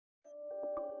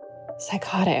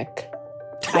Psychotic.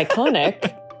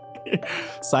 Iconic.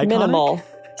 Psychotic? Minimal.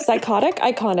 Psychotic,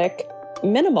 iconic,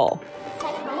 minimal.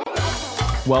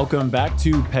 Welcome back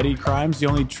to Petty Crimes, the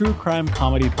only true crime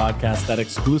comedy podcast that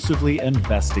exclusively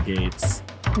investigates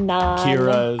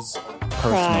Kira's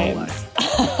personal life.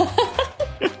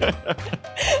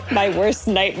 My worst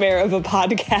nightmare of a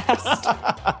podcast.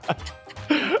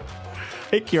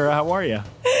 Hey, Kira, how are you?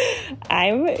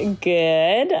 I'm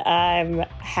good. I'm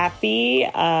happy.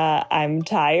 I'm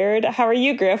tired. How are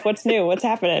you, Griff? What's new? What's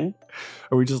happening?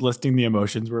 Are we just listing the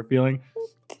emotions we're feeling?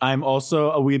 I'm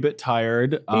also a wee bit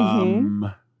tired,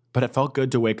 but it felt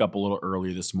good to wake up a little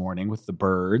early this morning with the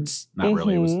birds. Not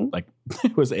really. It was like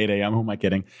it was 8 a.m. Who am I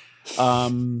kidding?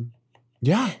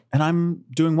 Yeah, and I'm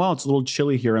doing well. It's a little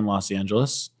chilly here in Los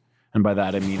Angeles, and by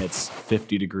that I mean it's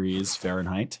 50 degrees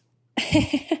Fahrenheit.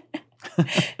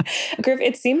 Griff,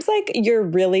 it seems like you're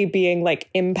really being like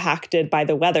impacted by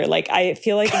the weather. Like I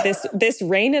feel like this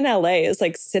rain in LA is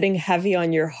like sitting heavy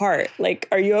on your heart. Like,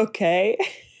 are you okay?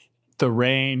 The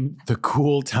rain, the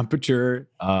cool temperature,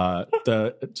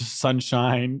 the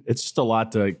sunshine. It's just a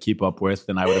lot to keep up with,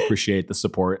 and I would appreciate the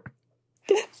support.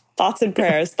 Thoughts and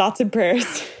prayers. Thoughts and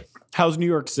prayers. How's New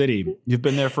York City? You've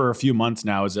been there for a few months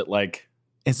now. Is it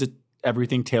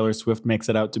everything Taylor Swift makes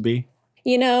it out to be?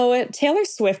 You know, Taylor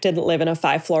Swift didn't live in a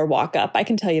 5-floor walk-up. I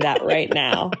can tell you that right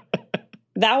now.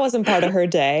 That wasn't part of her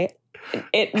day.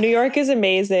 New York is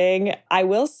amazing. I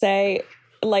will say,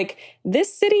 like,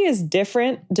 this city is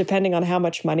different depending on how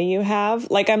much money you have.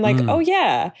 Like, I'm like, oh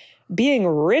yeah, being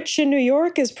rich in New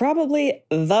York is probably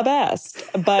the best.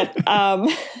 But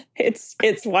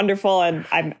it's wonderful,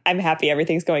 and I'm happy.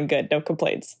 Everything's going good. No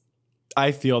complaints.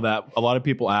 I feel that a lot of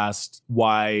people asked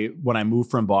why, when I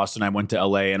moved from Boston, I went to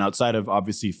LA. And outside of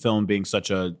obviously film being such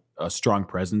a strong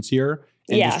presence here,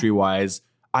 industry-wise,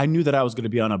 I knew that I was going to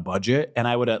be on a budget. And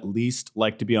I would at least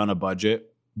like to be on a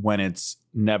budget when it's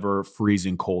never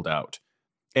freezing cold out.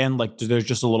 And like, there's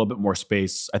just a little bit more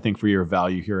space, I think, for your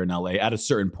value here in LA at a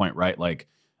certain point, right? Like,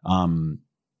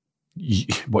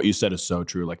 what you said is so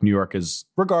true. Like, New York is,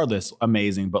 regardless,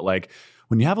 amazing. But like,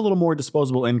 when you have a little more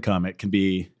disposable income, it can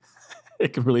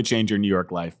really change your New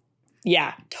York life.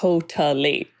 Yeah,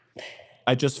 totally.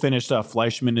 I just finished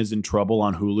Fleischman is in Trouble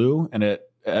on Hulu, and it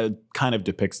kind of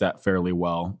depicts that fairly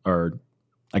well, or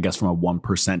I guess from a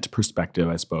 1% perspective,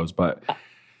 I suppose. But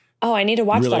I need to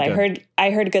watch really that. Good.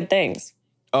 I heard good things.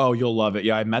 Oh, you'll love it.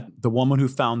 Yeah, I met the woman who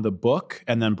found the book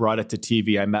and then brought it to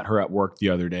TV. I met her at work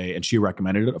the other day, and she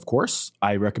recommended it, of course.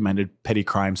 I recommended Petty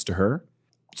Crimes to her.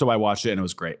 So I watched it, and it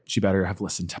was great. She better have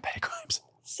listened to Petty Crimes.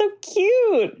 So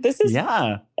cute.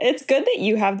 It's good that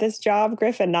you have this job,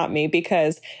 Griff, and not me,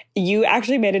 because you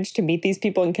actually managed to meet these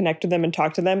people and connect with them and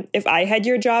talk to them. If I had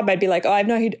your job, I'd be like, I have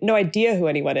no idea who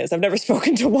anyone is. I've never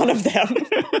spoken to one of them.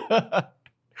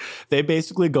 They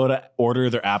basically go to order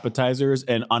their appetizers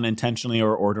and unintentionally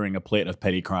are ordering a plate of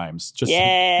Petty Crimes.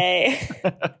 Yay.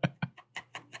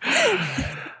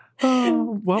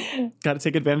 Well, got to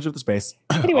take advantage of the space.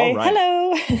 Anyway,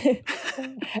 hello. All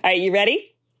right, you ready?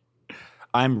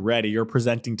 I'm ready. You're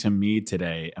presenting to me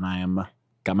today, and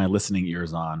got my listening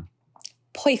ears on.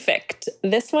 Perfect.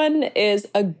 This one is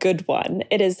a good one.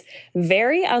 It is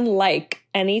very unlike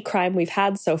any crime we've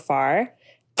had so far.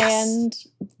 Yes. And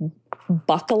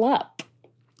buckle up.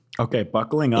 Okay,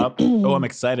 buckling up. Oh, I'm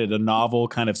excited. A novel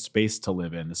kind of space to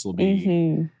live in. This will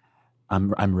be...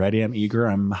 I'm ready. I'm eager.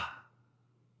 I'm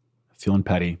feeling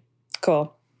petty.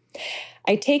 Cool.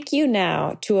 I take you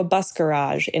now to a bus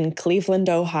garage in Cleveland,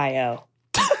 Ohio.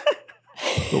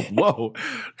 Whoa.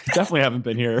 Definitely haven't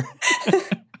been here.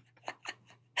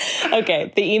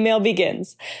 Okay, the email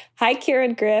begins. Hi, Kira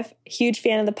and Griff. Huge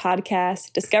fan of the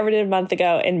podcast. Discovered it a month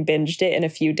ago and binged it in a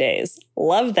few days.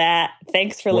 Love that.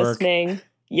 Thanks for listening.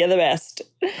 You're the best.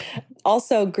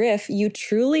 Also, Griff, you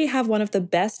truly have one of the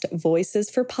best voices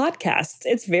for podcasts.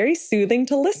 It's very soothing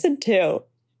to listen to.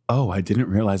 Oh, I didn't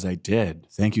realize I did.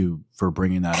 Thank you for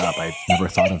bringing that up. I've never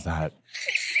thought of that.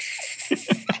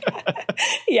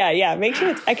 Yeah. Make sure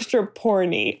it's extra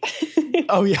porny.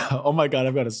 Oh, yeah. Oh, my God.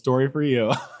 I've got a story for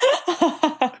you.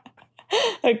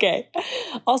 Okay.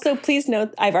 Also, please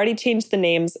note, I've already changed the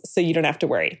names, so you don't have to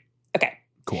worry. Okay.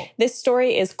 Cool. This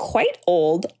story is quite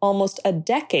old, almost a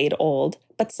decade old,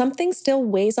 but something still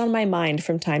weighs on my mind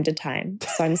from time to time.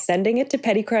 So I'm sending it to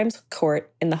Petty Crimes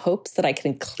Court in the hopes that I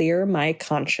can clear my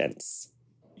conscience.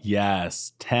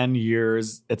 Yes, 10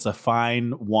 years. It's a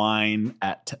fine wine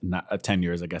at 10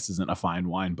 years, I guess, isn't a fine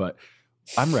wine, but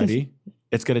I'm ready.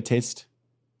 It's going to taste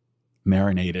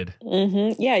marinated.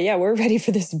 Mm-hmm. Yeah, we're ready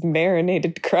for this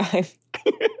marinated crime.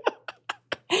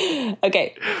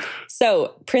 Okay,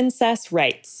 so Princess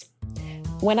writes,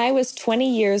 When I was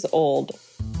 20 years old,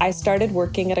 I started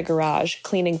working at a garage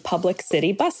cleaning public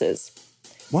city buses.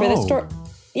 Whoa. For the store.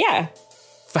 Yeah.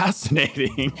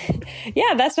 Fascinating.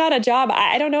 Yeah, that's not a job.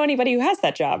 I don't know anybody who has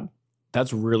that job.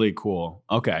 That's really cool.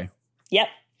 Okay. Yep.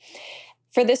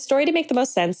 For this story to make the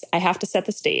most sense, I have to set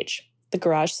the stage. The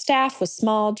garage staff was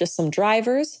small, just some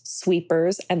drivers,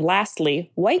 sweepers, and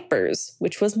lastly, wipers,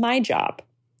 which was my job.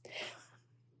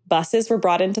 Buses were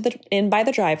brought in by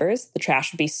the drivers. The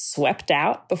trash would be swept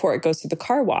out before it goes through the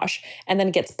car wash and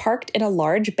then gets parked in a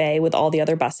large bay with all the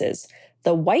other buses.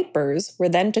 The wipers were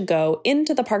then to go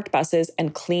into the parked buses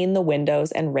and clean the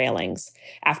windows and railings.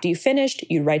 After you finished,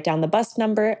 you'd write down the bus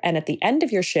number, and at the end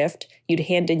of your shift, you'd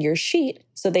hand in your sheet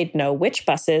so they'd know which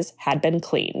buses had been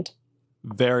cleaned.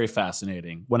 Very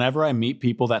fascinating. Whenever I meet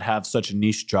people that have such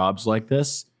niche jobs like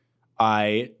this,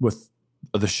 with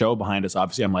the show behind us,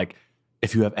 obviously, I'm like,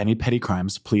 if you have any petty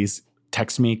crimes, please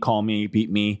text me, call me,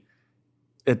 beat me.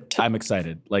 I'm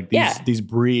excited. Like these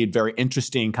breed very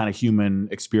interesting kind of human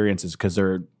experiences because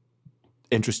they're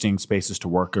interesting spaces to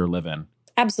work or live in.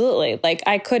 Absolutely. Like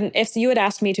I couldn't, if you had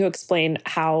asked me to explain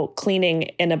how cleaning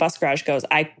in a bus garage goes,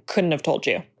 I couldn't have told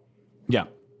you. Yeah.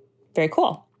 Very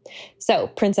cool. So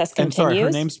Princess continues. I'm sorry, her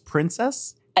name's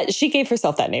Princess? She gave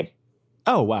herself that name.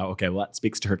 Oh, wow. Okay. Well, that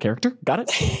speaks to her character. Got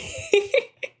it.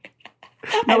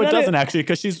 No, it doesn't actually,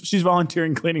 because she's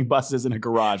volunteering cleaning buses in a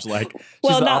garage. Like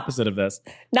she's the opposite of this.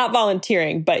 Not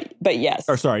volunteering, but yes.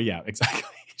 Or sorry, yeah, exactly.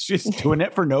 She's doing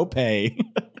it for no pay.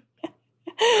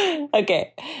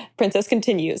 Okay, Princess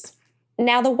continues.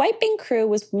 Now the wiping crew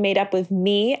was made up of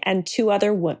me and two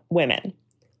other women,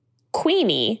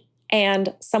 Queenie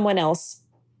and someone else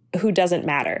who doesn't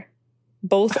matter.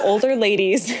 Both older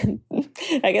ladies,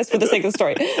 I guess for the sake of the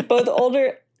story, both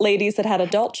older ladies that had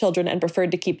adult children and preferred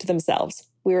to keep to themselves.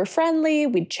 We were friendly,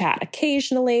 we'd chat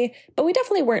occasionally, but we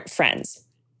definitely weren't friends.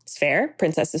 It's fair.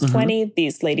 Princess is 20.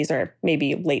 These ladies are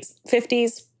maybe late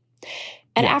 50s.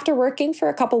 And after working for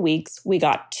a couple weeks, we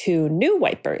got two new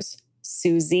wipers,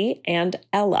 Susie and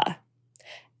Ella.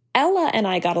 Ella and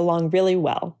I got along really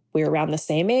well. We were around the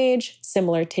same age,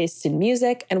 similar tastes in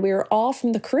music, and we were all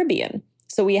from the Caribbean,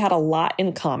 so we had a lot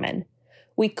in common.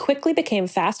 We quickly became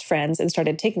fast friends and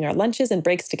started taking our lunches and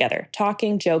breaks together,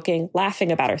 talking, joking,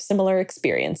 laughing about our similar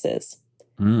experiences.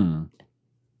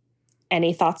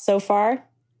 Any thoughts so far?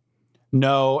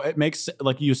 No, it makes,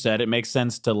 like you said, it makes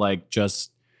sense to like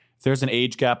just, if there's an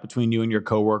age gap between you and your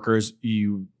coworkers,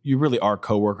 you really are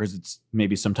coworkers. It's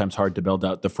maybe sometimes hard to build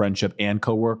out the friendship and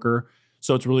coworker.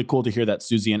 So it's really cool to hear that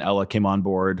Susie and Ella came on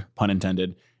board, pun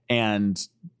intended, and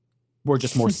we're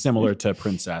just more similar to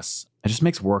Princess. It just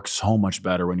makes work so much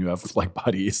better when you have like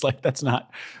buddies. Like that's not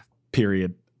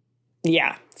period.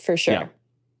 Yeah, for sure. Yeah.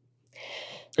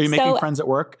 Are you making friends at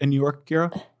work in New York,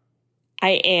 Kira?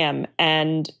 I am.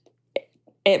 And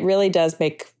it really does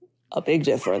make a big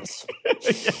difference.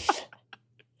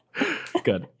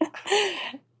 Good.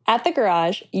 At the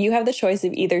garage, you have the choice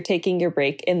of either taking your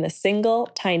break in the single,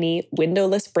 tiny,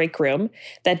 windowless break room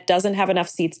that doesn't have enough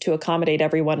seats to accommodate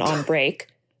everyone on break,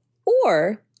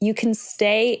 or you can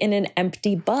stay in an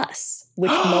empty bus,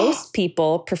 which most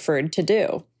people preferred to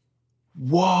do.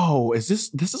 Whoa,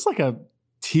 this is like a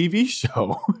TV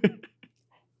show.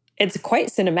 It's quite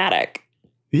cinematic.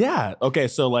 Yeah. Okay,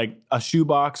 so like a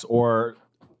shoebox or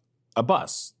a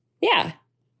bus. Yeah.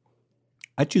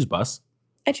 I choose bus.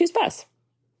 I choose bus.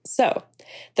 So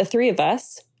the three of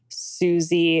us,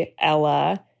 Susie,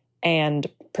 Ella, and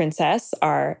Princess,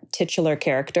 our titular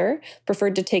character,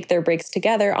 preferred to take their breaks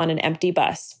together on an empty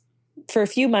bus. For a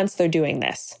few months, they're doing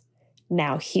this.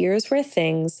 Now, here's where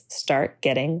things start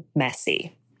getting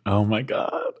messy. Oh, my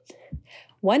God.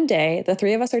 One day, the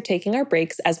three of us are taking our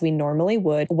breaks as we normally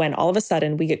would when all of a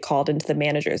sudden we get called into the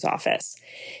manager's office.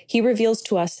 He reveals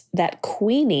to us that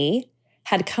Queenie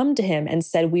had come to him and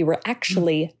said we were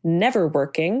actually never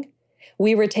working.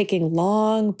 We were taking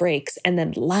long breaks and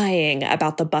then lying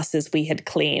about the buses we had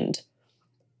cleaned.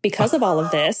 Because of all of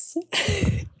this...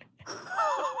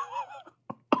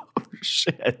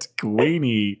 Shit,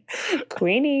 Queenie.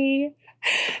 Queenie.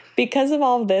 Because of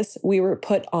all of this, we were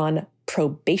put on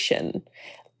probation.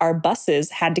 Our buses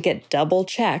had to get double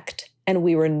checked, and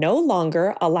we were no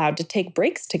longer allowed to take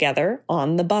breaks together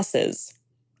on the buses.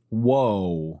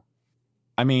 Whoa.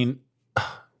 I mean,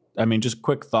 just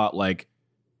quick thought, like,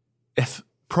 if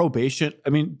probation,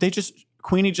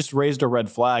 Queenie just raised a red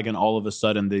flag and all of a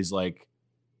sudden these like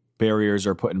barriers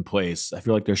are put in place. I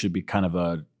feel like there should be kind of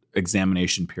a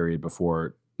examination period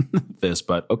before this,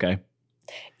 but okay.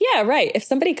 Yeah, right. If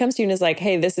somebody comes to you and is like,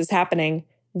 hey, this is happening,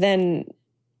 then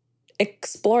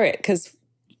explore it because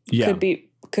could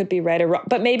be right or wrong.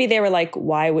 But maybe they were like,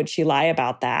 why would she lie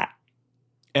about that?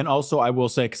 And also, I will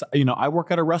say, because, I work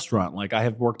at a restaurant. Like, I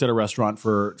have worked at a restaurant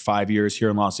for 5 years here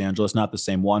in Los Angeles, not the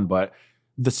same one, but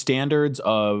the standards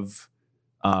of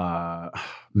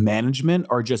management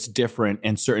are just different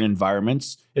in certain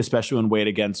environments, especially when weighed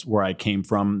against where I came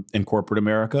from in corporate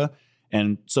America.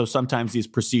 And so sometimes these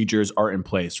procedures are in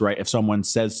place, right? If someone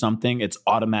says something, it's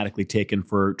automatically taken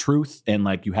for truth, and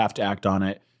like you have to act on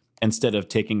it instead of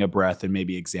taking a breath and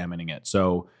maybe examining it.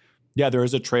 So yeah, there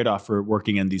is a trade-off for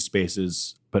working in these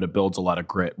spaces, but it builds a lot of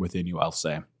grit within you, I'll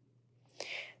say.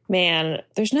 Man,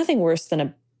 there's nothing worse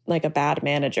than a bad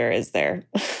manager, is there?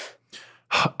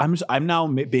 I'm now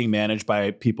being managed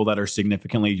by people that are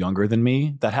significantly younger than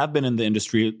me, that have been in the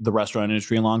industry, the restaurant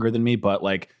industry, longer than me. But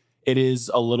like, it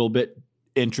is a little bit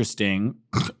interesting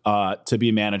to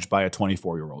be managed by a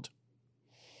 24-year-old.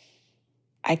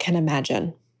 I can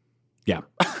imagine. Yeah.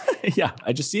 Yeah.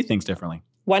 I just see things differently.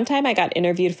 One time I got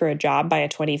interviewed for a job by a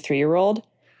 23-year-old,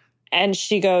 and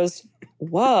she goes,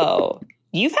 "Whoa,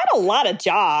 you've had a lot of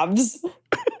jobs."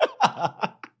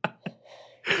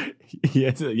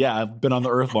 Yeah, I've been on the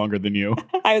earth longer than you.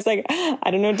 I was like,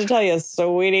 I don't know what to tell you,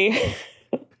 sweetie.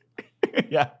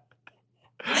 Yeah.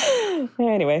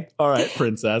 Anyway. All right,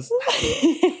 princess.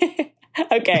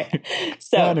 Okay.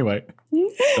 So anyway,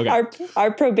 okay.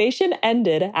 Our probation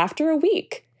ended after a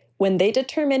week when they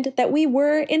determined that we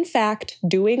were, in fact,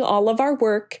 doing all of our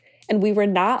work and we were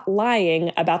not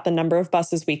lying about the number of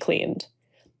buses we cleaned.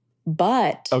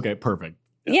 But... Okay, perfect.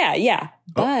 Yeah.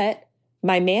 But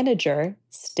my manager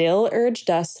still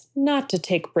urged us not to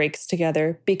take breaks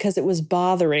together because it was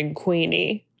bothering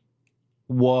Queenie.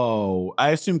 Whoa.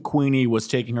 I assume Queenie was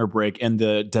taking her break in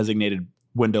the designated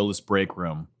windowless break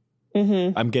room.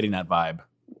 Mm-hmm. I'm getting that vibe.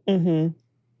 Mm-hmm.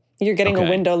 You're getting a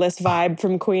windowless vibe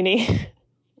from Queenie.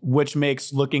 Which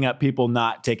makes looking at people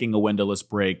not taking a windowless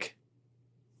break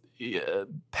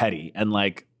petty. And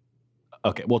like,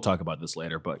 okay, we'll talk about this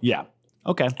later, but yeah.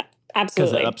 Okay.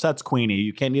 Absolutely. Because it upsets Queenie.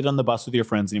 You can't eat on the bus with your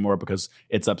friends anymore because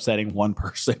it's upsetting one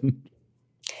person.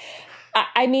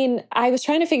 I mean, I was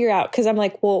trying to figure out, because I'm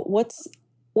like, well,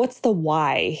 what's the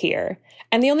why here?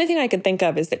 And the only thing I could think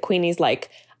of is that Queenie's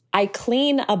like, I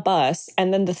clean a bus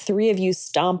and then the three of you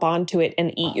stomp onto it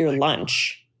and eat your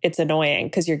lunch. God. It's annoying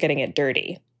because you're getting it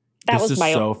dirty. That was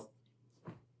my own.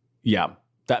 Yeah,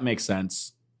 that makes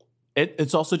sense.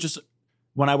 It's also just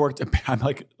when I worked, I'm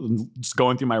like just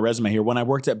going through my resume here. When I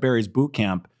worked at Barry's Boot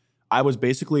Camp, I was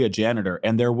basically a janitor,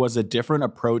 and there was a different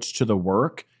approach to the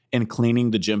work in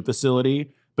cleaning the gym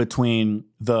facility between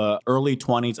the early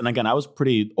 20s. And again, I was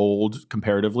pretty old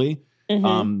comparatively.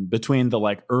 Mm-hmm. Between the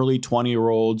like early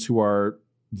 20-year-olds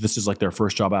this is like their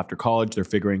first job after college, they're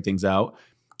figuring things out.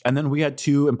 And then we had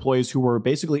two employees who were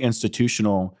basically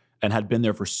institutional and had been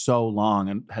there for so long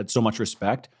and had so much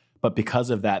respect. But because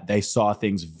of that, they saw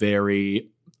things very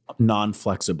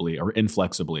non-flexibly or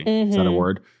inflexibly. Mm-hmm. Is that a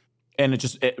word? And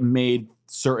it made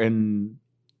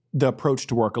the approach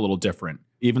to work a little different.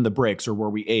 Even the breaks or where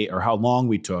we ate or how long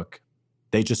we took,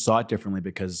 they just saw it differently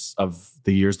because of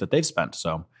the years that they've spent.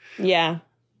 So, yeah.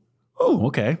 Oh,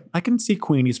 okay. I can see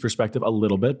Queenie's perspective a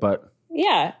little bit, but.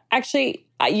 Yeah, actually,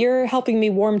 you're helping me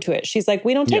warm to it. She's like,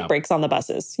 we don't take breaks on the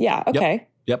buses. Yeah, okay.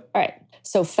 Yep. All right.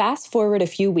 So fast forward a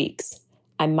few weeks.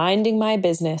 I'm minding my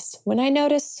business when I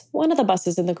notice one of the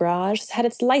buses in the garage has had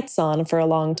its lights on for a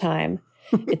long time.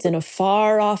 It's in a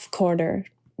far off corner,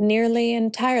 nearly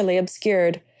entirely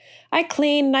obscured. I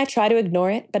clean and I try to ignore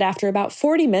it, but after about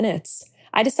 40 minutes,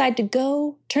 I decide to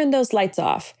go turn those lights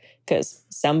off because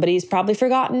somebody's probably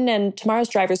forgotten and tomorrow's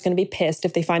driver's going to be pissed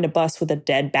if they find a bus with a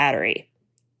dead battery.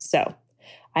 So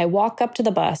I walk up to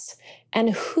the bus,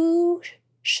 and who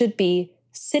should be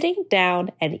sitting down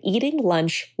and eating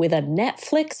lunch with a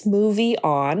Netflix movie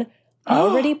on,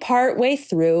 already partway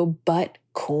through, but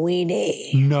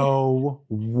Queenie. No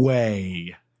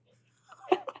way.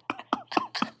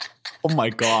 Oh my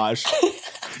gosh.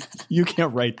 You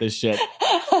can't write this shit.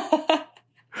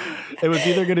 It was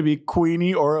either going to be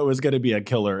Queenie or it was going to be a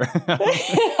killer.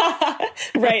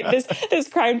 Right. This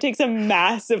crime takes a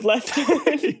massive left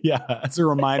turn. Yeah. As a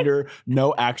reminder,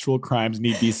 no actual crimes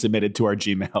need be submitted to our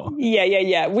Gmail.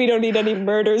 Yeah. We don't need any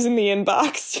murders in the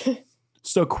inbox.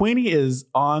 So Queenie is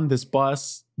on this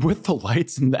bus with the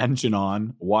lights and the engine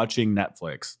on, watching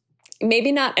Netflix.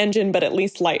 Maybe not engine, but at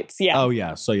least lights. Yeah. Oh,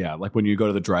 yeah. So, yeah, like when you go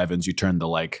to the drive-ins, you turn the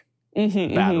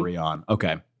battery on.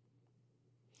 Okay.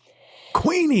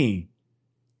 Queenie.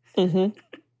 Mm-hmm.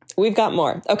 We've got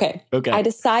more. Okay. I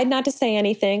decide not to say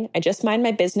anything. I just mind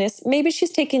my business. Maybe she's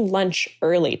taking lunch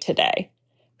early today.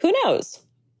 Who knows?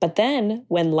 But then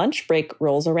when lunch break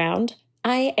rolls around,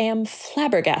 I am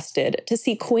flabbergasted to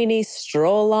see Queenie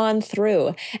stroll on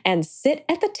through and sit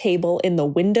at the table in the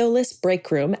windowless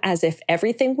break room as if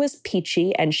everything was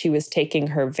peachy and she was taking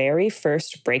her very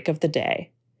first break of the day.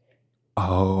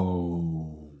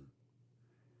 Oh.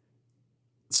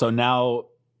 So now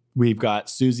we've got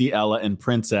Susie, Ella, and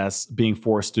Princess being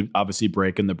forced to obviously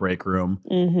break in the break room.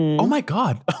 Mm-hmm. Oh my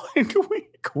God.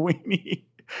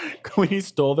 Queenie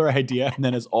stole their idea and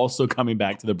then is also coming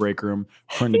back to the break room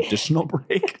for an additional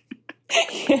break.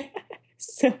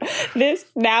 So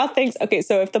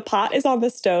so if the pot is on the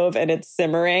stove and it's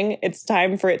simmering, it's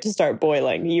time for it to start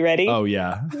boiling. You ready? Oh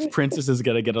yeah. Princess is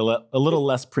going to get a little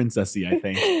less princessy, I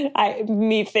think.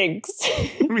 Methinks.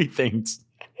 Methinks.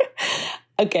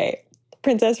 Okay.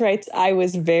 Princess writes, I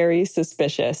was very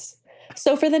suspicious.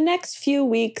 So for the next few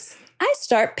weeks, I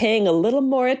start paying a little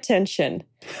more attention.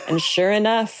 And sure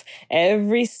enough,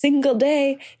 every single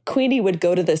day, Queenie would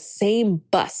go to the same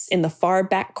bus in the far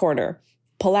back corner,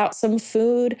 pull out some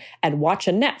food, and watch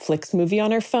a Netflix movie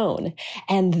on her phone.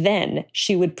 And then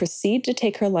she would proceed to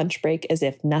take her lunch break as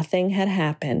if nothing had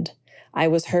happened. I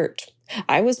was hurt.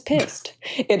 I was pissed.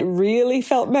 It really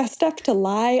felt messed up to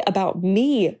lie about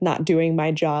me not doing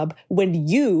my job when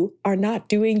you are not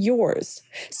doing yours.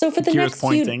 So for the Kira's next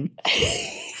pointing.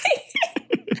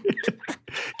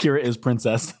 Kira is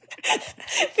Princess.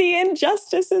 The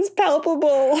injustice is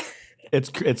palpable.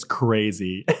 It's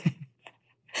crazy.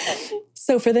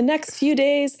 So for the next few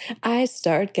days, I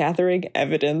start gathering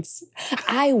evidence.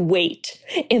 I wait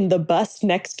in the bus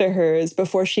next to hers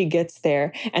before she gets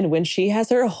there. And when she has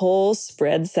her whole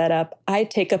spread set up, I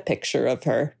take a picture of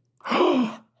her.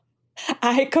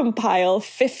 I compile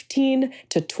 15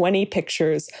 to 20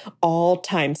 pictures, all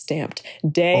time-stamped,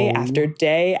 day after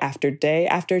day after day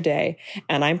after day.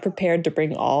 And I'm prepared to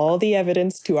bring all the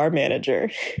evidence to our manager.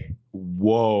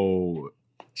 Whoa.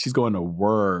 She's going to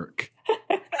work.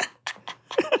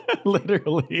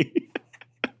 Literally.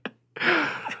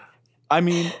 I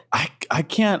mean, I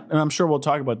can't, and I'm sure we'll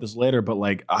talk about this later, but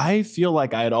like, I feel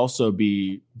like I'd also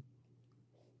be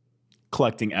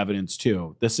collecting evidence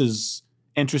too. This is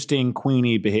interesting.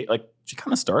 Queenie like she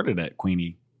kind of started it,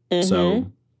 Queenie. Mm-hmm.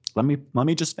 So let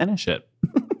me just finish it.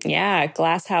 Yeah,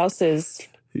 glass houses,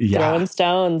 throwing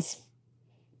stones.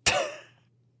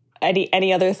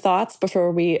 Any other thoughts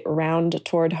before we round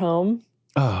toward home?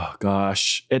 Oh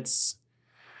gosh,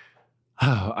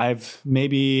 I've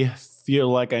maybe feel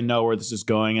like I know where this is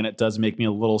going, and it does make me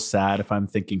a little sad if I'm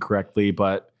thinking correctly,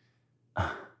 but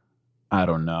I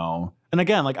don't know. And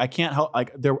again, like I can't help,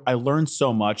 like I learned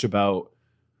so much about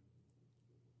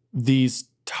these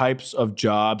types of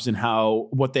jobs and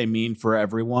what they mean for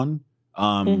everyone.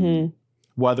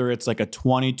 Whether it's like a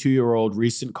 22-year-old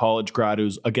recent college grad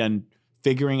who's again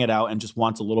figuring it out and just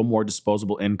wants a little more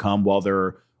disposable income while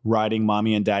they're riding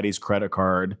mommy and daddy's credit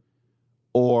card,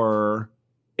 or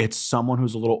it's someone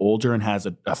who's a little older and has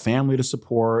a family to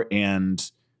support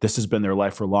and this has been their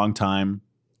life for a long time.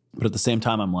 But at the same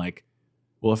time, I'm like,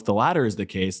 well, if the latter is the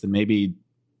case, then maybe you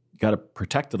got to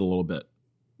protect it a little bit.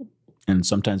 And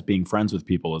sometimes being friends with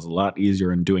people is a lot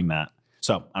easier in doing that.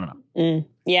 So I don't know.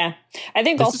 Yeah. I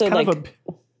think this also like,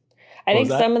 I think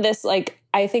some of this, like,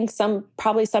 I think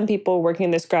probably some people working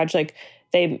in this garage, like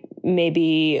they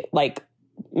maybe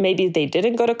they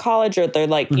didn't go to college, or they're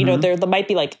like, you know, there might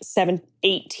be like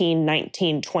 18,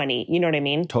 19, 20. You know what I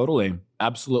mean? Totally.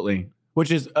 Absolutely.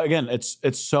 Which is, again,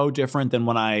 it's so different than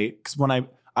when I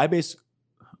basically,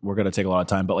 we're going to take a lot of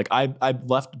time, but like I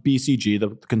left BCG, the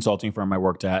consulting firm I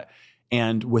worked at.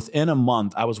 And within a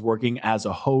month, I was working as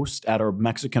a host at a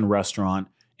Mexican restaurant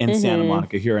in Santa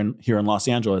Monica here in Los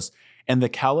Angeles. And the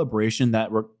calibration that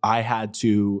I had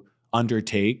to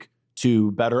undertake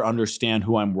to better understand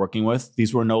who I'm working with,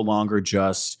 these were no longer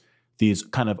just these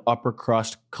kind of upper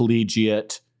crust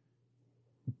collegiate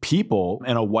people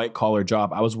in a white collar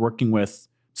job. I was working with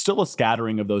still a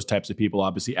scattering of those types of people,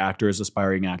 obviously actors,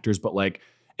 aspiring actors, but like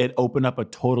it opened up a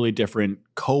totally different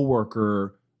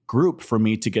coworker group for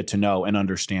me to get to know and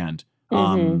understand.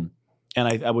 And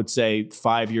I would say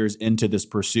 5 years into this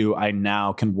pursuit, I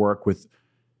now can work with,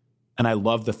 and I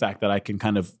love the fact that I can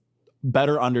kind of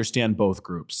better understand both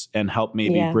groups and help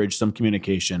maybe bridge some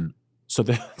communication. So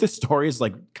the story is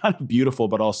like kind of beautiful,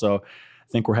 but also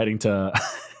I think we're heading to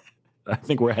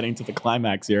the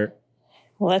climax here.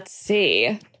 Let's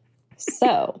see.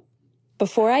 So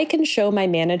before I can show my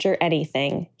manager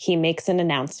anything, he makes an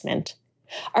announcement.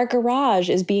 If garage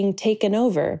is being taken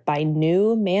over by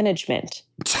new management.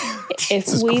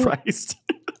 Jesus Christ.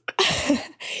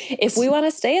 If we want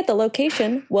to stay at the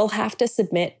location, we'll have to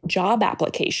submit job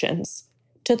applications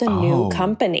to the new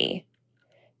company.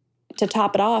 to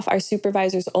top it off, our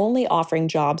supervisor's only offering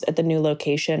jobs at the new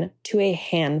location to a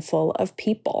handful of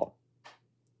people.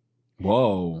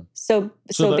 Whoa. So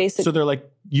basically, so they're like,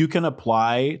 you can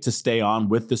apply to stay on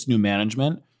with this new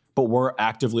management, but we're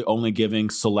actively only giving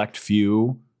select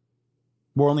few.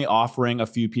 We're only offering a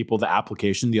few people the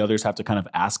application. The others have to kind of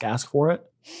ask for it.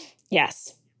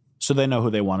 Yes. So they know who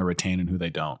they want to retain and who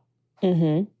they don't.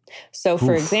 Mm-hmm. So,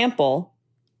 for example,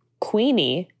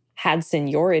 Queenie had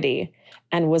seniority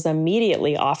and was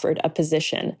immediately offered a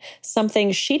position,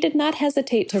 something she did not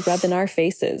hesitate to rub in our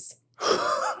faces.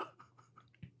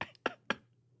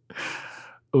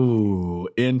 Ooh,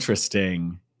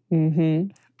 interesting.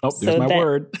 Mm-hmm. Oh, there's my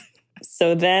word.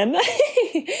 So then,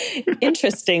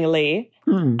 interestingly,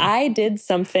 I did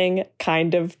something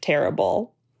kind of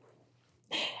terrible.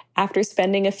 After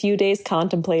spending a few days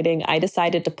contemplating, I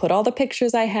decided to put all the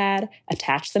pictures I had,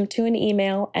 attach them to an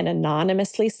email, and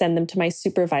anonymously send them to my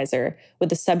supervisor with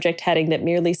the subject heading that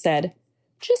merely said,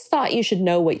 "Just thought you should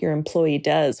know what your employee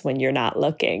does when you're not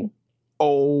looking."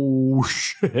 Oh,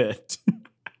 shit.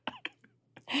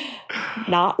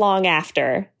 Not long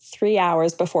after, 3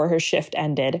 hours before her shift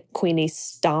ended, Queenie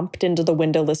stomped into the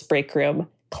windowless break room,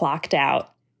 clocked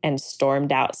out, and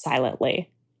stormed out silently.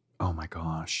 Oh my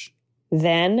gosh.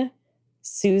 Then,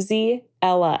 Susie,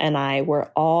 Ella, and I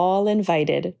were all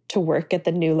invited to work at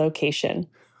the new location.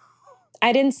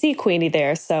 I didn't see Queenie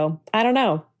there, so I don't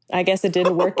know. I guess it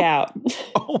didn't work out.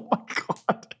 Oh my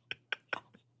God.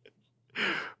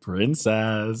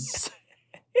 Princess.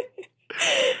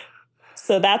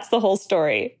 So that's the whole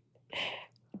story.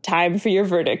 Time for your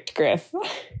verdict, Griff.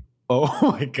 Oh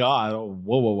my God.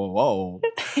 Whoa.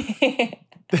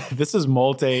 This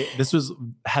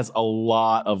has a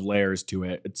lot of layers to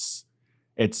it.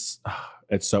 It's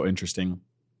so interesting.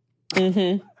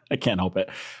 Mm-hmm. I can't help it.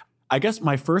 I guess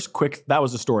my first that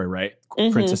was the story, right?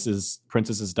 Mm-hmm.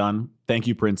 Princess is done. Thank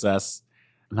you, Princess.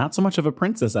 Not so much of a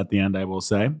princess at the end, I will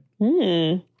say.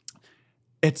 Mm.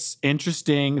 It's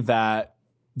interesting that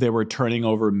they were turning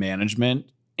over management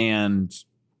and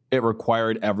it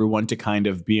required everyone to kind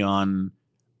of be on,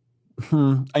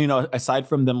 aside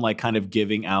from them like kind of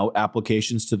giving out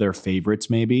applications to their favorites,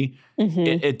 maybe,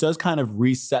 it does kind of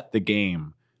reset the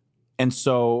game. And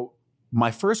so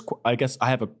my first, I guess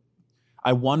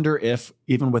I wonder if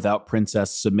even without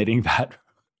Princess submitting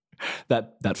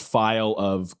that file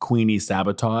of Queenie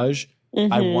sabotage,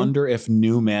 I wonder if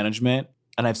new management,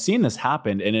 and I've seen this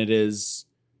happen, and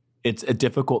it's a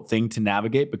difficult thing to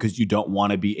navigate because you don't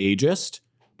want to be ageist,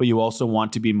 but you also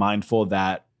want to be mindful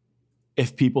that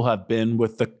if people have been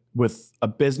with a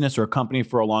business or a company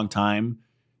for a long time,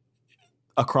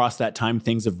 across that time,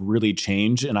 things have really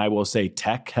changed. And I will say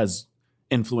tech has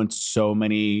influenced so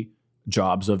many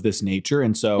jobs of this nature.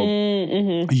 And so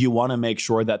you want to make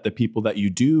sure that the people that you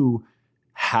do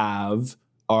have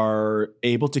are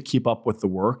able to keep up with the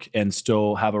work and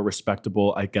still have a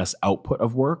respectable, I guess, output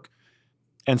of work.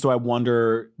 And so I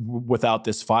wonder, without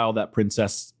this file that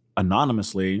Princess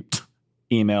anonymously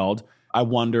emailed, I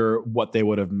wonder what they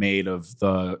would have made of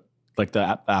the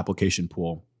application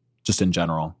pool, just in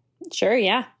general. Sure,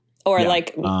 yeah. Or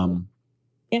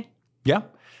yeah. Yeah.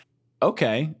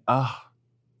 Okay.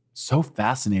 So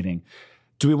fascinating.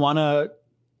 Do we want to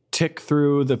tick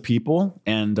through the people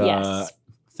and yes.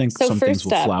 think some things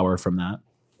will flower from that?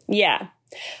 Yeah.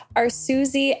 Are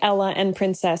Susie, Ella, and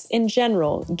Princess in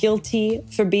general guilty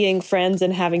for being friends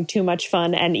and having too much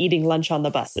fun and eating lunch on the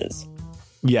buses?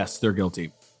 Yes, they're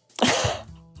guilty.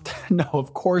 No,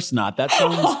 of course not. That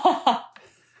sounds...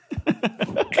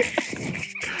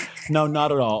 No,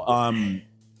 not at all.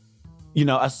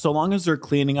 So long as they're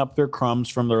cleaning up their crumbs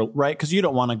from their right, because you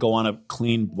don't want to go on a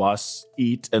clean bus,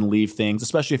 eat and leave things,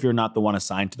 especially if you're not the one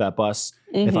assigned to that bus,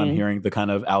 if I'm hearing the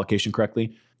kind of allocation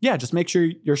correctly. Yeah, just make sure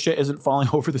your shit isn't falling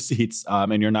over the seats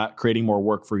and you're not creating more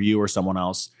work for you or someone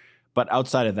else. But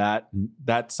outside of that,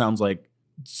 that sounds like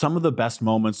some of the best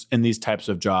moments in these types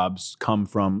of jobs come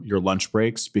from your lunch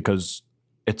breaks because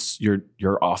you're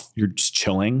off, you're just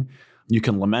chilling. You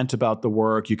can lament about the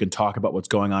work. You can talk about what's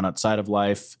going on outside of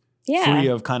life, free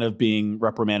of kind of being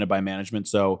reprimanded by management.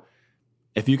 So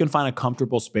if you can find a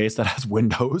comfortable space that has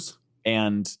windows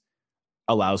and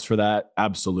allows for that,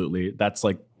 absolutely. That's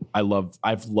like,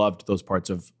 I've loved those parts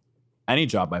of any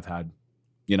job I've had,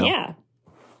 Yeah.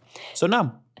 So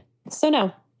no.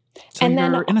 So and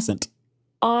you're innocent.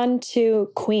 On to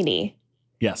Queenie.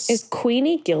 Yes. Is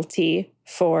Queenie guilty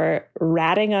for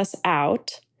ratting us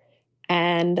out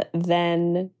and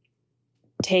then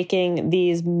taking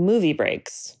these movie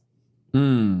breaks?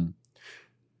 Can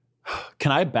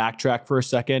I backtrack for a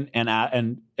second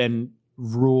and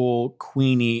rule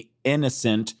Queenie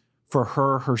innocent for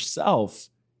herself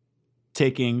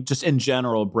taking, just in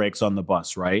general, breaks on the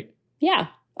bus, right? Yeah.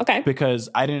 Okay. Because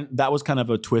that was kind of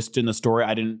a twist in the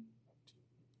story.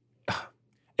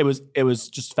 It was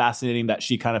just fascinating that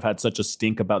she kind of had such a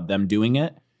stink about them doing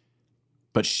it.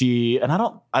 But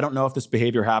I don't know if this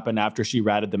behavior happened after she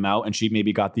ratted them out and she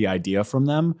maybe got the idea from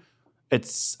them.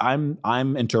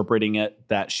 I'm interpreting it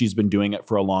that she's been doing it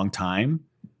for a long time.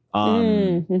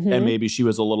 And maybe she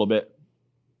was a little bit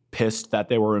pissed that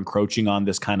they were encroaching on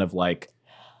this kind of like,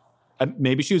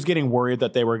 maybe she was getting worried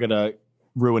that they were going to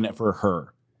ruin it for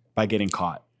her by getting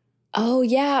caught. Oh,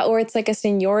 yeah. Or it's like a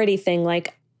seniority thing.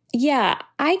 Like, yeah,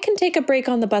 I can take a break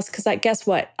on the bus because guess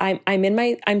what?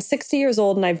 I'm 60 years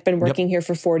old and I've been working here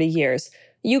for 40 years.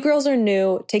 You girls are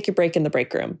new. Take your break in the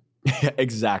break room.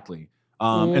 Exactly.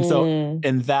 And so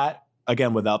in that,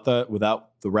 again, without the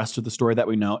rest of the story that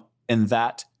we know, in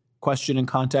that question and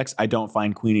context, I don't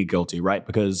find Queenie guilty, right?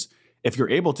 Because if you're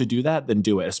able to do that, then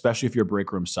do it, especially if your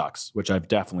break room sucks, which I've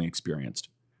definitely experienced.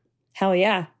 Hell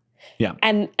yeah. Yeah.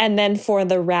 And then for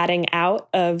the ratting out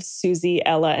of Susie,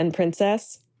 Ella, and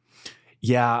Princess.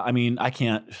 Yeah, I mean, I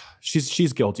can't.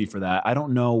 She's guilty for that. I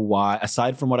don't know why.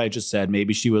 Aside from what I just said,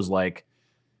 maybe she was like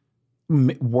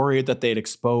worried that they'd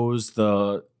expose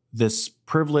this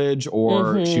privilege,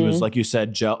 or she was, like you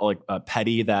said,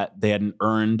 petty that they hadn't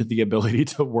earned the ability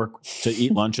to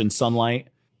eat lunch in sunlight.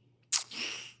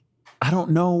 I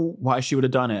don't know why she would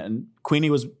have done it. And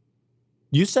Queenie was.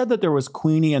 You said that there was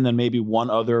Queenie and then maybe one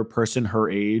other person her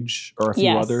age or a few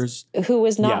others. Who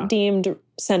was not deemed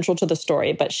central to the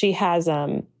story, but she has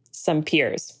some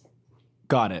peers.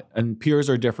 Got it. And peers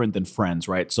are different than friends,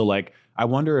 right? So like, I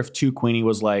wonder if Queenie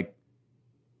was like,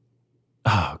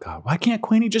 oh God, why can't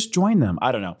Queenie just join them?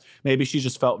 I don't know. Maybe she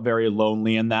just felt very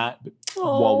lonely in that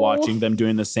while watching them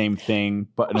doing the same thing,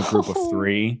 but in a group of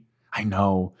three. I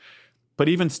know. But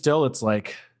even still, it's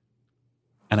like,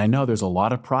 and I know there's a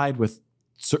lot of pride with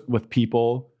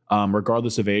people,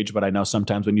 regardless of age. But I know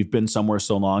sometimes when you've been somewhere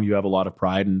so long, you have a lot of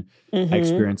pride. And I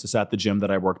experienced this at the gym that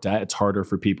I worked at. It's harder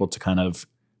for people to kind of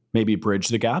maybe bridge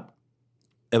the gap.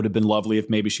 It would have been lovely if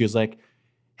maybe she was like,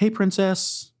 hey,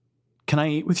 Princess, can I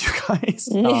eat with you guys?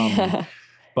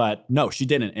 But no, she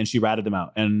didn't. And she ratted them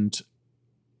out. And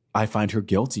I find her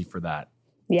guilty for that.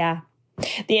 Yeah.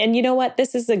 And you know what?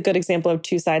 This is a good example of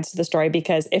two sides to the story,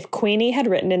 because if Queenie had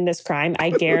written in this crime,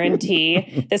 I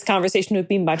guarantee this conversation would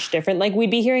be much different. Like, we'd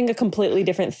be hearing a completely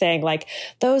different thing. Like,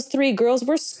 those three girls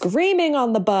were screaming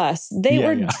on the bus. They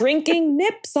were drinking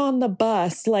nips on the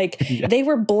bus. Like, they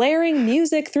were blaring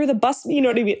music through the bus. You know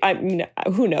what I mean? I mean,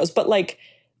 who knows? But like,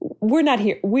 we're not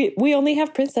here. We only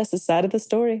have Princess's side of the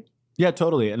story. Yeah,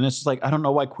 totally. And it's just like, I don't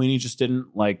know why Queenie just didn't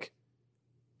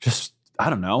I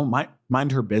don't know,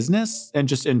 mind her business and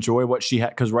just enjoy what she had.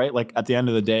 Because, right, like at the end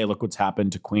of the day, look what's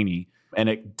happened to Queenie. And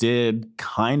it did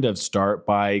kind of start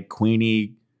by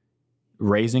Queenie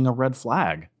raising a red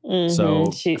flag. So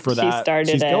she's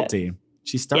guilty.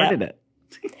 She started it.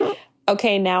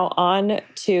 Okay, now on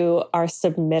to our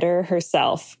submitter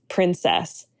herself,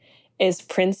 Princess. Is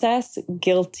Princess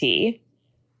guilty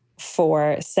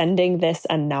for sending this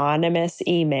anonymous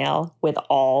email with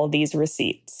all these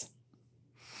receipts?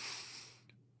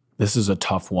 This is a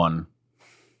tough one.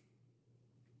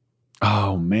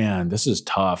 Oh, man, this is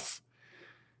tough.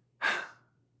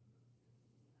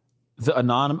 I'm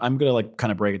going to like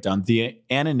kind of break it down. The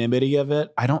anonymity of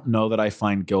it, I don't know that I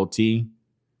find guilty.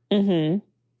 And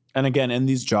again, in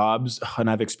these jobs, and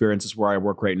I've experienced this where I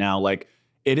work right now, like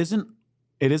it isn't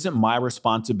my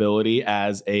responsibility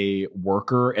as a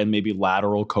worker and maybe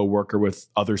lateral coworker with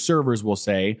other servers, will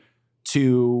say,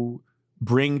 to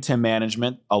bring to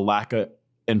management a lack of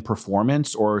in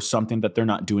performance or something that they're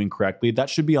not doing correctly. That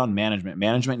should be on management.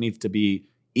 Management needs to be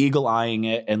eagle-eyeing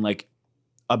it and like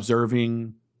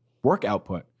observing work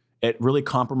output. It really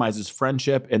compromises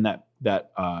friendship and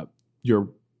that your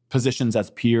positions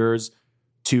as peers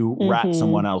to rat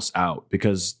someone else out,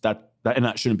 because that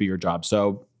shouldn't be your job.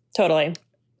 So totally.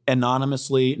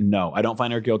 Anonymously, no, I don't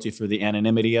find her guilty for the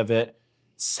anonymity of it.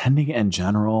 Sending it in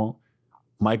general,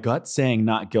 my gut's saying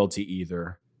not guilty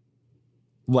either.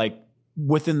 Like,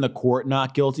 within the court,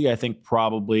 not guilty. I think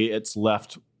probably it's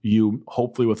left you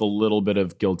hopefully with a little bit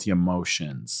of guilty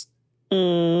emotions.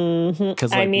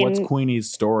 Because what's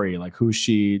Queenie's story? Like, is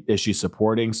she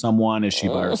supporting someone? Is she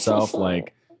by herself?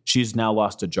 Like, she's now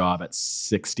lost a job at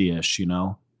 60-ish, you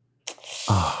know?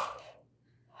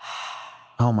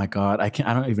 Oh my God. I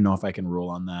don't even know if I can rule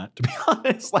on that, to be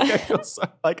honest. Like, I feel so,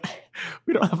 like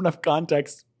we don't have enough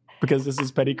context because this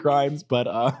is petty crimes, but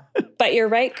But you're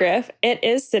right, Griff. It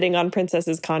is sitting on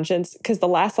Princess's conscience, because the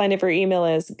last line of her email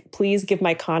is, please give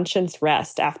my conscience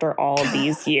rest after all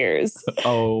these years.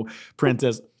 Oh,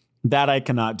 Princess, That I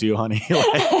cannot do, honey.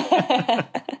 Like,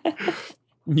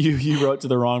 you wrote to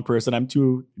the wrong person. I'm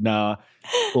too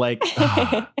like.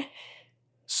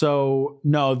 So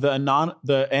no,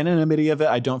 the anonymity of it,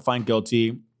 I don't find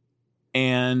guilty,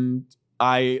 and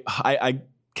I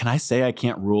can I say I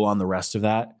can't rule on the rest of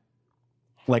that.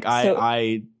 Like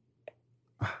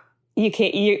you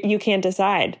can't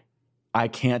decide. I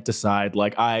can't decide.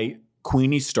 Like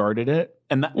Queenie started it,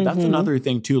 and that's another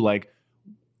thing too. Like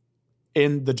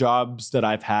in the jobs that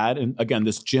I've had, and again,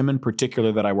 this gym in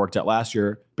particular that I worked at last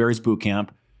year, Barry's Boot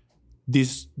Camp,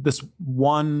 this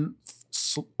one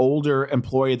older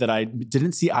employee that I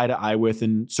didn't see eye to eye with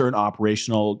in certain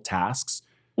operational tasks.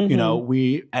 You know,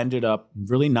 we ended up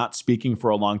really not speaking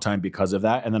for a long time because of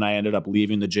that. And then I ended up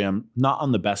leaving the gym, not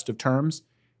on the best of terms.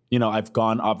 You know, I've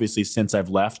gone obviously since I've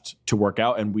left to work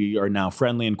out, and we are now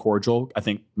friendly and cordial. I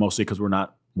think mostly because we're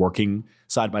not working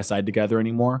side by side together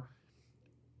anymore.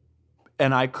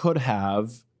 And I could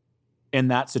have, in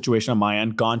that situation on my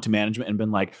end, gone to management and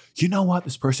been like, you know what,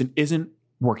 this person isn't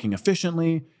working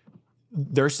efficiently.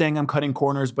 They're saying I'm cutting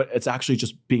corners, but it's actually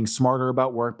just being smarter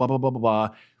about work, blah, blah, blah, blah, blah.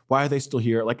 Why are they still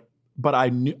here? Like, but I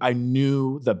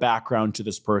knew the background to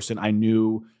this person. I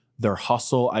knew their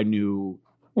hustle. I knew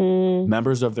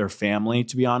members of their family,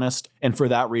 to be honest. And for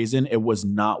that reason, it was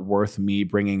not worth me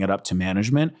bringing it up to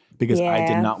management because I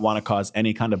did not want to cause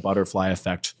any kind of butterfly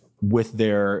effect with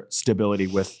their stability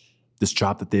with this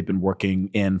job that they've been working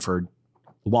in for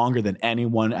longer than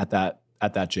anyone at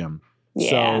that gym. Yeah.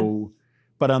 So,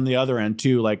 but on the other end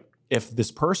too, like if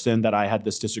this person that I had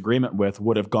this disagreement with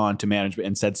would have gone to management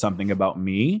and said something about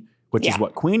me, which is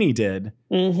what Queenie did,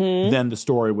 then the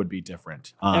story would be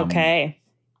different. Okay.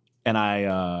 And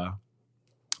I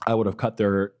would have cut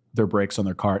their brakes on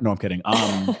their car. No, I'm kidding.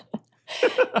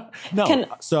 No.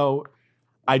 So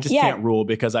I just can't rule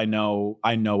because I know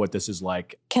what this is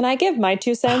like. Can I give my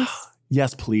 2 cents?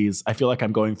 Yes, please. I feel like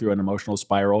I'm going through an emotional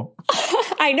spiral.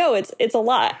 I know it's a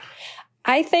lot.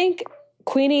 I think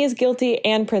Queenie is guilty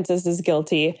and Princess is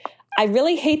guilty. I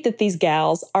really hate that these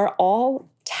gals are all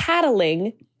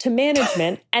tattling to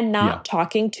management and not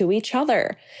talking to each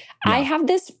other. Yeah. I have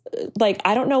this, like,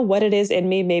 I don't know what it is in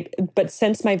me, maybe, but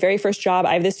since my very first job,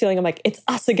 I have this feeling I'm like, it's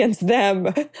us against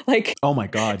them. Like, oh my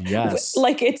God, yes.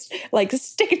 Like, it's like,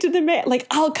 stick it to the man. Like,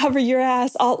 I'll cover your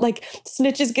ass. I'll like,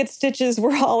 snitches get stitches.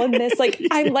 We're all in this. Like,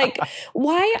 I'm like,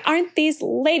 why aren't these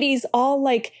ladies all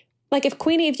like if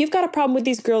Queenie, if you've got a problem with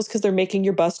these girls because they're making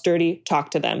your bus dirty, talk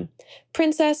to them.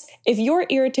 Princess, if you're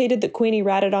irritated that Queenie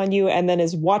ratted on you and then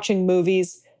is watching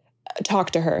movies,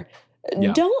 talk to her.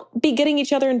 Yeah. Don't be getting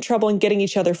each other in trouble and getting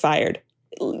each other fired.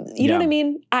 You know what I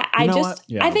mean?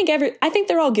 I think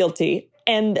they're all guilty,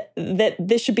 and that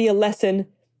this should be a lesson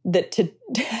that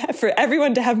for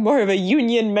everyone to have more of a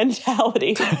union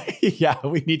mentality. Yeah,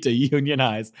 we need to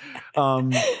unionize.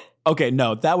 Okay,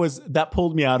 no, that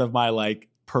pulled me out of my like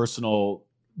personal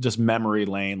just memory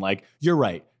lane. Like, you're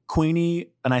right. Queenie,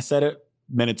 and I said it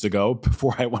minutes ago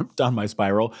before I went down my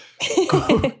spiral,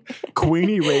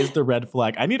 Queenie raised the red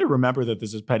flag. I need to remember that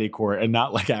this is petty court and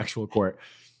not like actual court.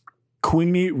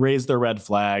 Queenie raised the red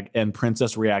flag and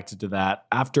Princess reacted to that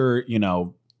after,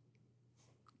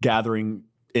 gathering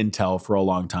intel for a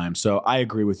long time. So I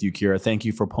agree with you, Kira. Thank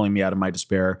you for pulling me out of my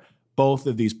despair. Both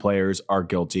of these players are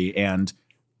guilty. And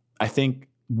I think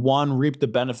one reaped the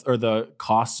benefit or the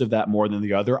costs of that more than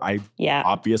the other.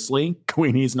 Obviously,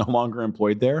 Queenie's no longer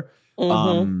employed there.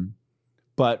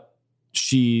 But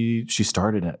she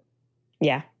started it.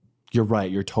 Yeah. You're right.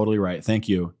 You're totally right. Thank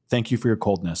you. Thank you for your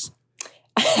coldness.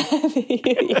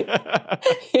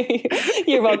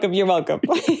 You're welcome. You're welcome.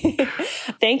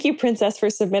 Thank you, Princess, for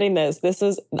submitting this. This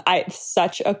is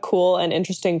such a cool and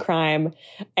interesting crime.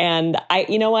 And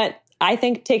you know what? I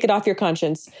think take it off your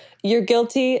conscience. You're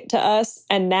guilty to us.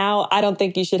 And now I don't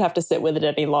think you should have to sit with it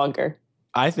any longer.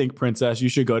 I think, Princess, you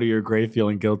should go to your grave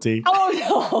feeling guilty.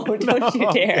 Oh, no. Don't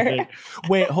you dare.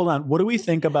 Wait, hold on. What do we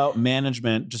think about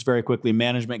management, just very quickly,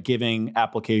 management giving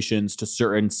applications to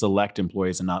certain select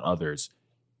employees and not others?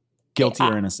 Guilty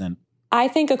or innocent? I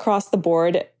think across the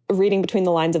board, reading between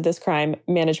the lines of this crime,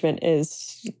 management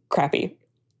is crappy.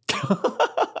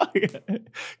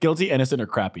 Guilty, innocent, or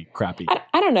crappy? Crappy.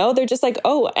 I don't know. They're just like,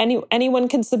 oh, anyone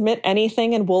can submit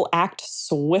anything and we'll act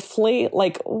swiftly.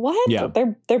 Like, what? Yeah.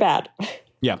 They're bad.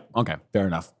 Yeah. Okay. Fair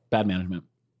enough. Bad management.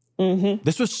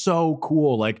 This was so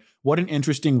cool. Like, what an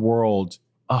interesting world.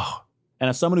 Oh, and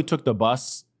as someone who took the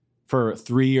bus for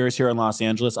 3 years here in Los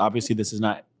Angeles, obviously this is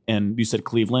not, and you said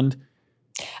Cleveland.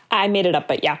 I made it up,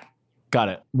 but yeah. Got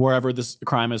it. Wherever this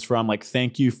crime is from, like,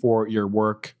 thank you for your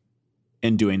work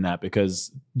in doing that,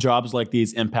 because jobs like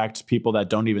these impact people that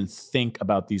don't even think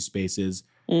about these spaces.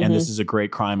 And this is a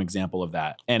great crime example of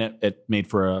that. And it made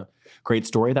for a great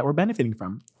story that we're benefiting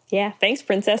from. Yeah. Thanks,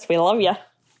 Princess. We love you.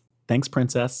 Thanks,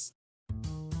 Princess.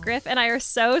 Griff and I are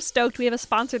so stoked we have a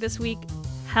sponsor this week,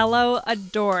 Hello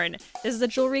Adorn. This is a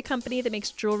jewelry company that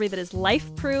makes jewelry that is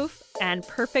life-proof and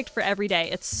perfect for every day.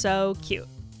 It's so cute.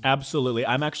 Absolutely.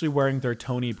 I'm actually wearing their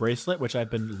Tony bracelet, which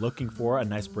I've been looking for, a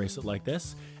nice bracelet like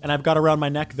this. And I've got around my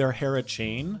neck their Hera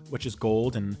chain, which is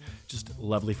gold and just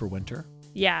lovely for winter.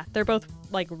 Yeah, they're both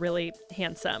like really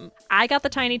handsome. I got the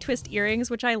tiny twist earrings,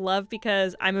 which I love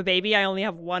because I'm a baby. I only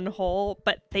have one hole,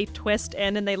 but they twist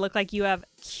in and they look like you have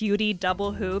cutie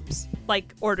double hoops.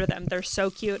 Like, order them. They're so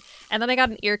cute. And then I got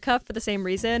an ear cuff for the same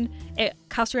reason. It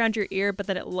cuffs around your ear, but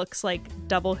then it looks like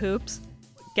double hoops.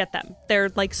 Get them.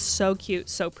 They're like so cute,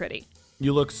 so pretty.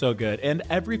 You look so good. And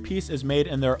every piece is made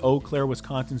in their Eau Claire,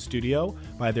 Wisconsin studio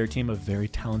by their team of very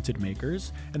talented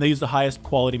makers. And they use the highest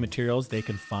quality materials they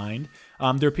can find.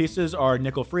 Their pieces are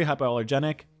nickel-free,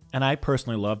 hypoallergenic. And I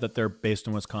personally love that they're based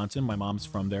in Wisconsin. My mom's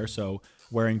from there, so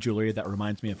wearing jewelry that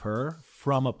reminds me of her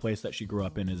from a place that she grew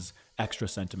up in is extra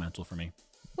sentimental for me.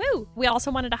 Woo! We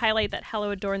also wanted to highlight that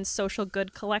Hello Adorn's Social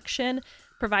Good collection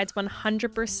provides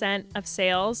 100% of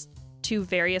sales to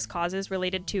various causes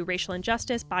related to racial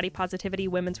injustice, body positivity,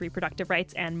 women's reproductive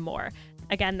rights, and more.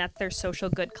 Again, that's their Social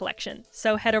Good collection.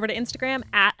 So head over to Instagram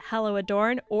at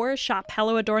HelloAdorn or shop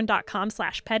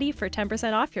helloadorn.com/petty for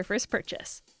 10% off your first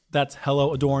purchase. That's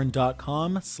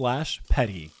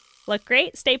helloadorn.com/petty. Look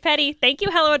great, stay petty. Thank you,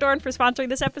 Hello Adorn, for sponsoring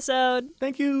this episode.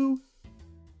 Thank you.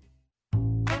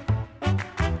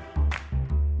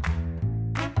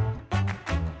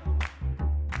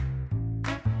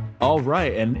 All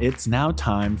right, and it's now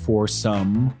time for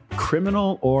some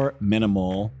Criminal or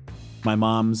Minimal, my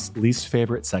mom's least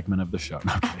favorite segment of the show.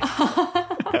 No, I'm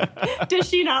kidding. Does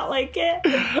she not like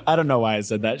it? I don't know why I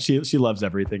said that. She loves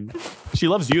everything. She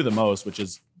loves you the most, which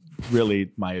is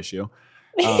really my issue.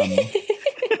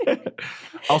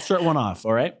 I'll start one off,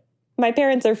 all right? My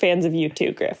parents are fans of you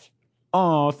too, Griff.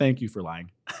 Oh, thank you for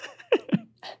lying.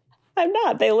 I'm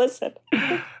not. They listen.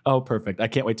 Oh, perfect. I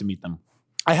can't wait to meet them.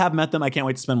 I have met them. I can't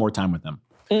wait to spend more time with them.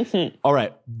 Mm-hmm. All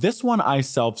right. This one I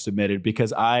self-submitted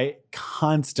because I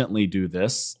constantly do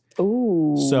this.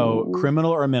 Ooh. So, criminal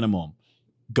or minimal?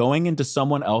 Going into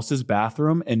someone else's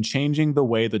bathroom and changing the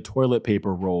way the toilet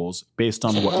paper rolls based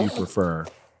on what you prefer.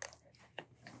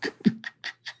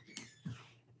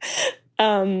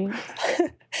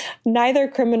 Neither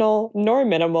criminal nor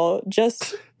minimal,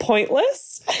 just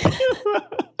pointless.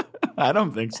 I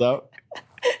don't think so.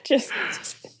 Just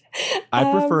I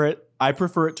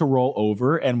prefer it to roll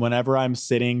over, and whenever I'm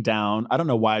sitting down, I don't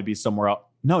know why I'd be somewhere else.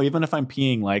 No, even if I'm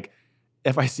peeing, like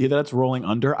if I see that it's rolling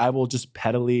under, I will just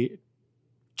pettily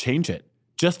change it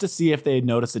just to see if they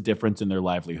notice a difference in their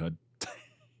livelihood.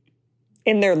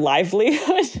 In their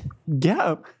livelihood?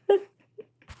 Yeah.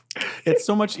 It's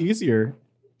so much easier.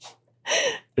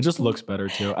 It just looks better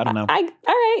too. I don't know. All right.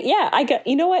 Yeah.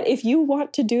 You know what? If you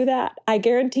want to do that, I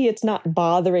guarantee it's not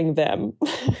bothering them.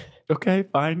 Okay,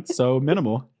 fine. So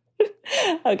minimal.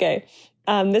 Okay.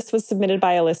 This was submitted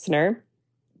by a listener.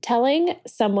 Telling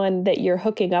someone that you're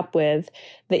hooking up with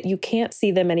that you can't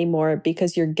see them anymore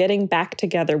because you're getting back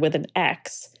together with an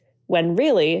ex when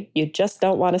really you just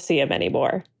don't want to see him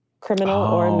anymore.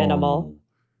 Criminal or minimal.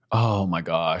 Oh my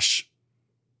gosh.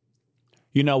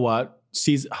 You know what?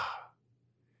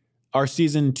 Our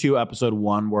season 2, episode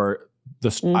 1, where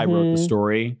I wrote the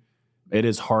story, it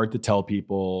is hard to tell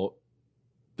people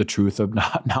the truth of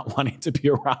not wanting to be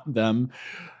around them.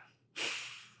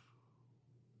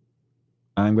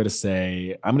 I'm going to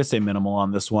say minimal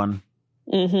on this one.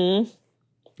 Mm-hmm.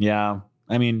 Yeah.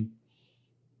 I mean,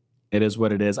 it is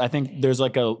what it is. I think there's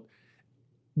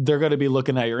they're going to be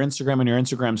looking at your Instagram and your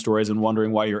Instagram stories and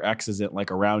wondering why your ex isn't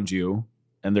like around you.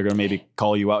 And they're going to maybe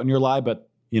call you out in your lie. But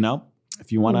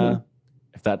if you want to,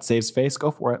 if that saves face, go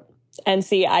for it. And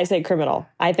see, I say criminal.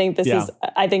 I think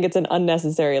I think it's an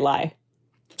unnecessary lie.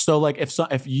 So like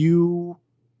if you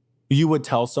would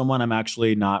tell someone, I'm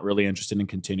actually not really interested in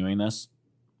continuing this.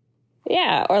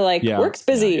 Yeah. Or like work's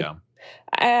busy. Yeah.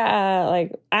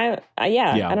 I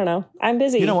don't know. I'm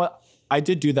busy. You know what? I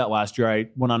did do that last year. I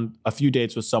went on a few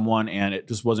dates with someone and it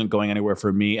just wasn't going anywhere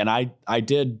for me. And I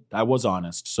was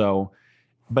honest. So,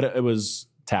 but it was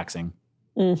taxing.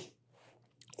 All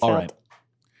right.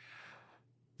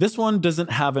 This one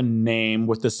doesn't have a name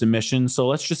with the submission. So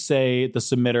let's just say the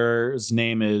submitter's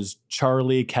name is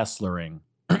Charlie Kesslering.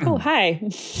 Oh, hi.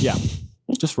 Yeah.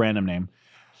 Just random name.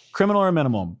 Criminal or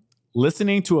minimal?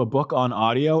 Listening to a book on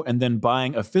audio and then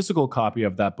buying a physical copy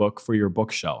of that book for your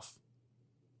bookshelf.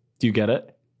 Do you get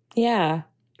it? Yeah.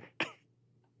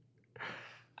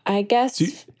 I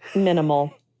guess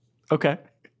minimal. Okay.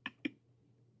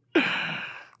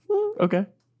 Okay.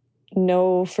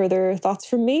 No further thoughts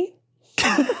from me.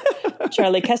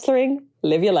 Charlie Kesslering,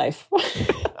 live your life.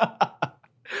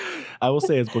 I will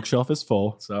say his bookshelf is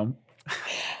full, so.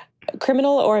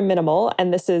 Criminal or minimal,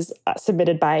 and this is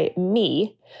submitted by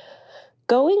me.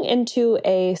 Going into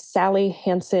a Sally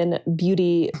Hansen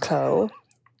Beauty Co.,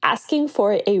 asking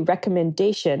for a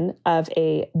recommendation of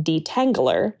a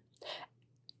detangler,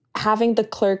 having the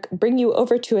clerk bring you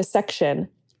over to a section,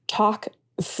 talk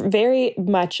very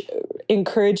much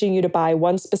encouraging you to buy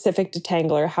one specific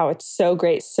detangler, how it's so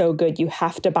great, so good, you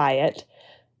have to buy it.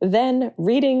 Then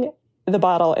reading the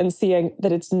bottle and seeing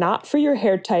that it's not for your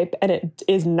hair type and it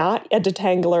is not a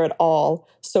detangler at all.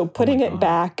 So putting it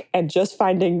back and just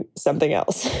finding something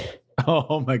else.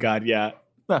 Oh my God, yeah.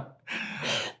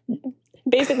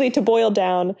 Basically, to boil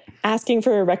down, asking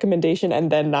for a recommendation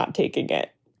and then not taking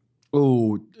it.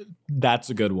 Ooh, that's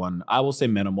a good one. I will say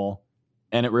minimal.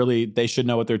 And they should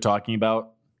know what they're talking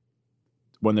about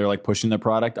when they're like pushing the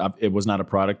product. It was not a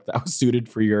product that was suited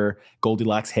for your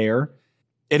Goldilocks hair.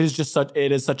 It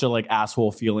is such a like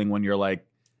asshole feeling when you're like,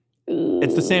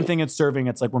 it's the same thing it's serving.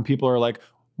 It's like when people are like,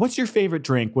 what's your favorite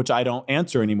drink? Which I don't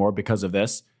answer anymore because of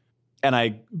this.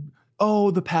 And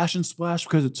the passion splash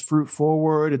because it's fruit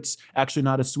forward. It's actually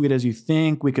not as sweet as you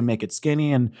think. We can make it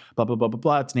skinny and blah, blah, blah, blah,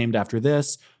 blah. It's named after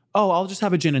this. Oh, I'll just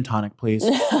have a gin and tonic, please.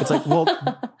 It's like, well,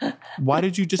 why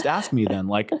did you just ask me then?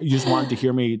 Like, you just wanted to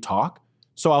hear me talk?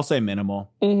 So I'll say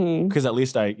minimal because at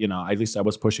least I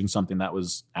was pushing something that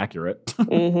was accurate.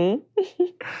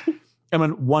 Mm-hmm. And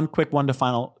then one quick one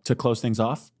to close things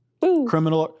off. Ooh.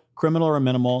 Criminal or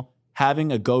minimal,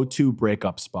 having a go-to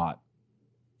breakup spot.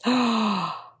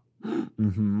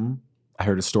 Mm-hmm. I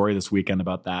heard a story this weekend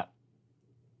about that.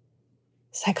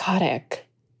 Psychotic.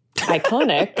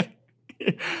 Iconic.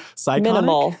 Psychonic?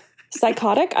 Minimal.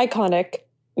 Psychotic, iconic,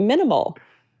 minimal.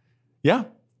 Yeah.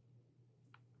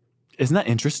 Isn't that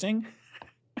interesting?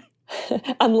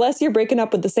 Unless you're breaking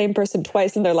up with the same person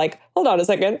twice and they're like, hold on a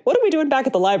second, what are we doing back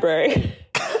at the library?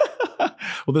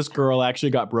 Well, this girl actually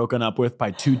got broken up with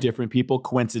by 2 different people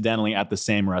coincidentally at the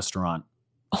same restaurant.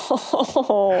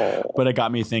 Oh. But it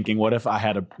got me thinking, what if I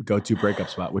had a go-to breakup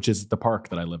spot, which is the park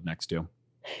that I live next to?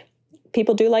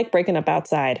 People do like breaking up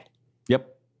outside. Yep.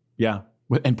 Yeah.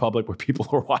 In public where people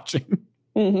are watching.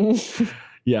 Mm-hmm.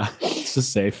 Yeah. It's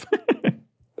just safe.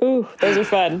 Ooh, those are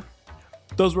fun.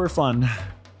 Those were fun.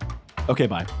 Okay,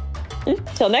 bye.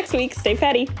 Till next week, stay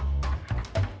petty.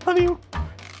 Love you.